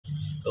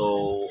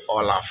all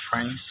our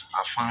friends,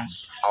 our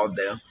fans out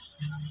there.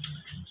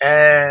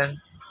 And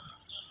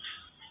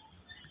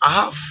I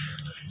have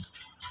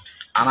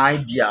an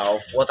idea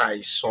of what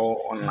I saw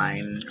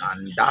online,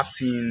 and that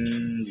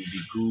thing will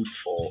be good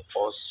for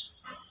us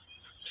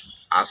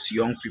as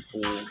young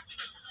people,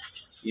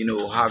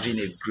 having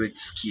a great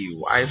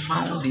skill. I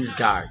found this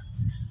guy.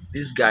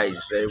 This guy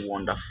is very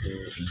wonderful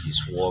in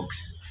his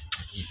works.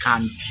 He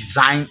can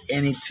design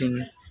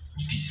anything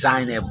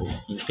designable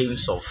in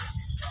terms of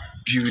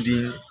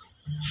building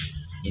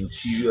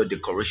interior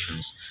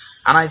decorations.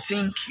 And I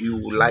think you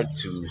would like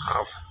to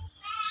have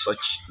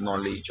such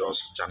knowledge or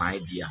such an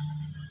idea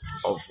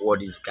of what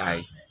this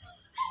guy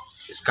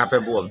is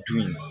capable of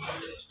doing.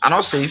 And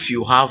also, if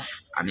you have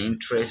an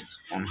interest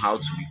on how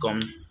to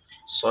become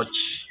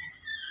such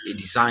a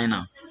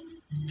designer,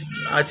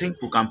 I think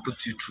we can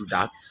put you through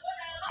that.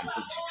 Can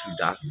put you through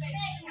that.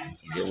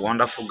 He's a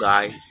wonderful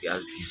guy. He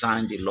has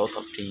designed a lot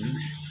of things.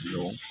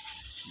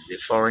 He's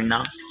a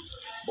foreigner,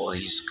 but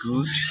he's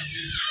good.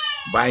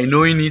 By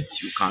knowing it,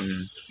 you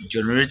can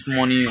generate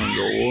money on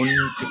your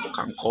own. People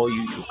can call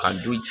you. You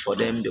can do it for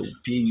them. They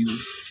will pay you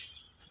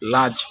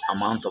large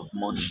amount of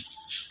money.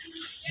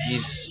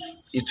 Is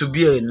it will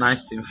be a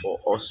nice thing for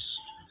us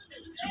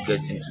to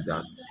get into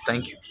that.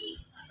 Thank you.